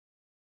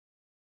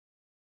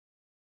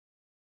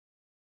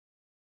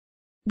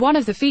One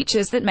of the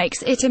features that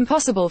makes it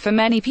impossible for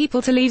many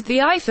people to leave the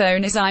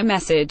iPhone is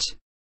iMessage.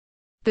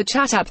 The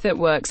chat app that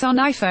works on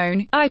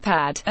iPhone,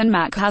 iPad, and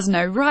Mac has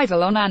no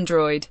rival on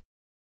Android.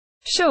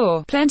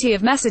 Sure, plenty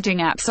of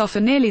messaging apps offer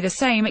nearly the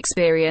same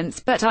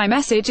experience, but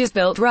iMessage is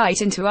built right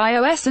into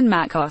iOS and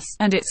macOS,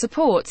 and it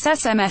supports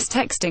SMS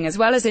texting as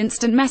well as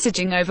instant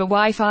messaging over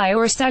Wi-Fi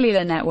or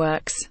cellular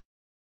networks.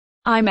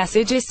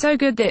 iMessage is so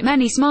good that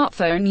many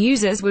smartphone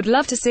users would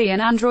love to see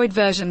an Android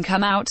version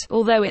come out,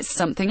 although it's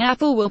something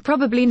Apple will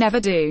probably never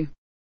do.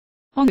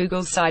 On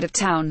Google's side of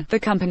town, the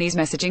company's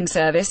messaging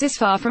service is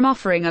far from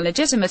offering a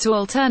legitimate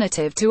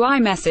alternative to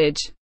iMessage.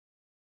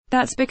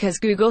 That's because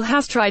Google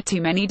has tried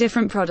too many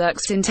different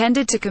products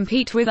intended to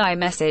compete with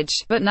iMessage,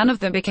 but none of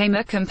them became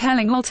a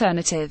compelling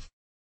alternative.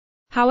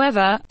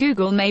 However,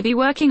 Google may be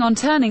working on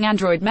turning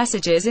Android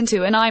messages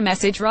into an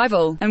iMessage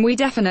rival, and we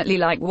definitely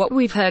like what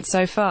we've heard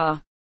so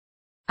far.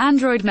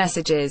 Android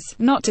Messages,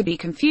 not to be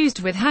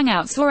confused with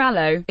Hangouts or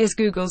Allo, is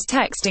Google's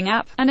texting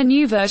app, and a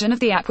new version of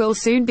the app will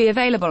soon be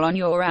available on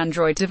your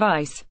Android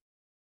device.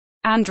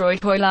 Android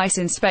Police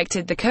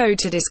inspected the code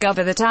to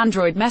discover that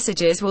Android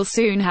Messages will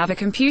soon have a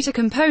computer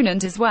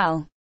component as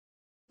well.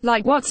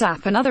 Like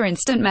WhatsApp and other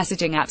instant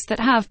messaging apps that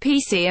have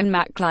PC and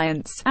Mac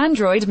clients,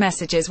 Android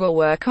Messages will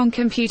work on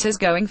computers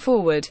going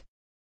forward.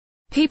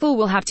 People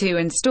will have to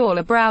install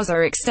a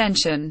browser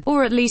extension,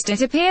 or at least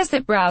it appears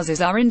that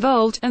browsers are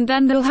involved, and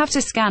then they'll have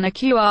to scan a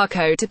QR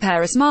code to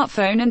pair a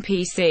smartphone and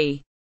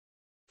PC.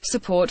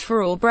 Support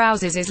for all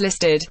browsers is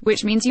listed,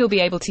 which means you'll be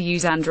able to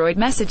use Android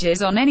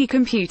Messages on any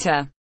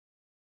computer.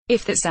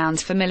 If that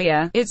sounds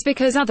familiar, it's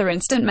because other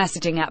instant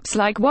messaging apps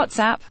like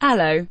WhatsApp,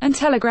 Allo, and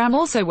Telegram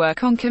also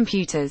work on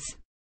computers.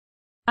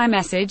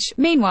 iMessage,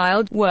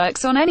 meanwhile,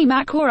 works on any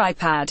Mac or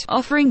iPad,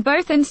 offering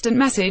both instant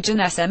message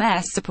and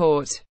SMS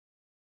support.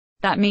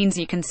 That means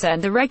you can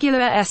send a regular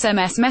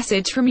SMS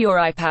message from your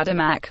iPad or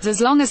Mac,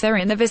 as long as they're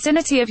in the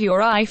vicinity of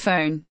your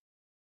iPhone.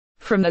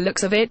 From the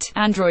looks of it,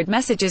 Android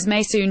Messages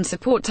may soon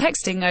support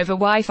texting over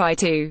Wi-Fi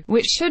too,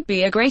 which should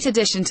be a great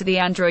addition to the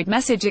Android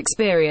message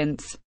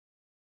experience.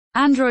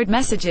 Android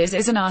Messages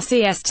is an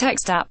RCS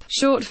text app,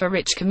 short for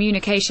Rich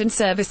Communication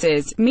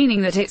Services,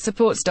 meaning that it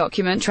supports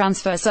document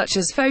transfer such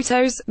as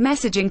photos,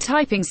 messaging,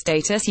 typing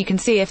status, you can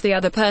see if the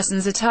other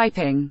persons are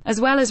typing, as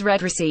well as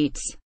read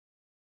receipts.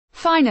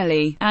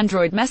 Finally,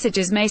 Android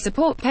Messages may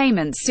support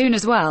payments soon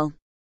as well.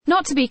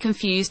 Not to be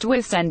confused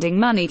with sending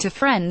money to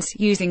friends.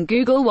 Using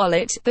Google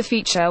Wallet, the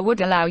feature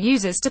would allow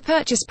users to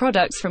purchase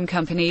products from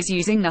companies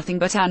using nothing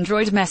but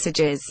Android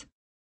Messages.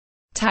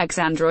 Tags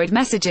Android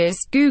Messages,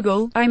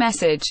 Google,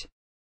 iMessage.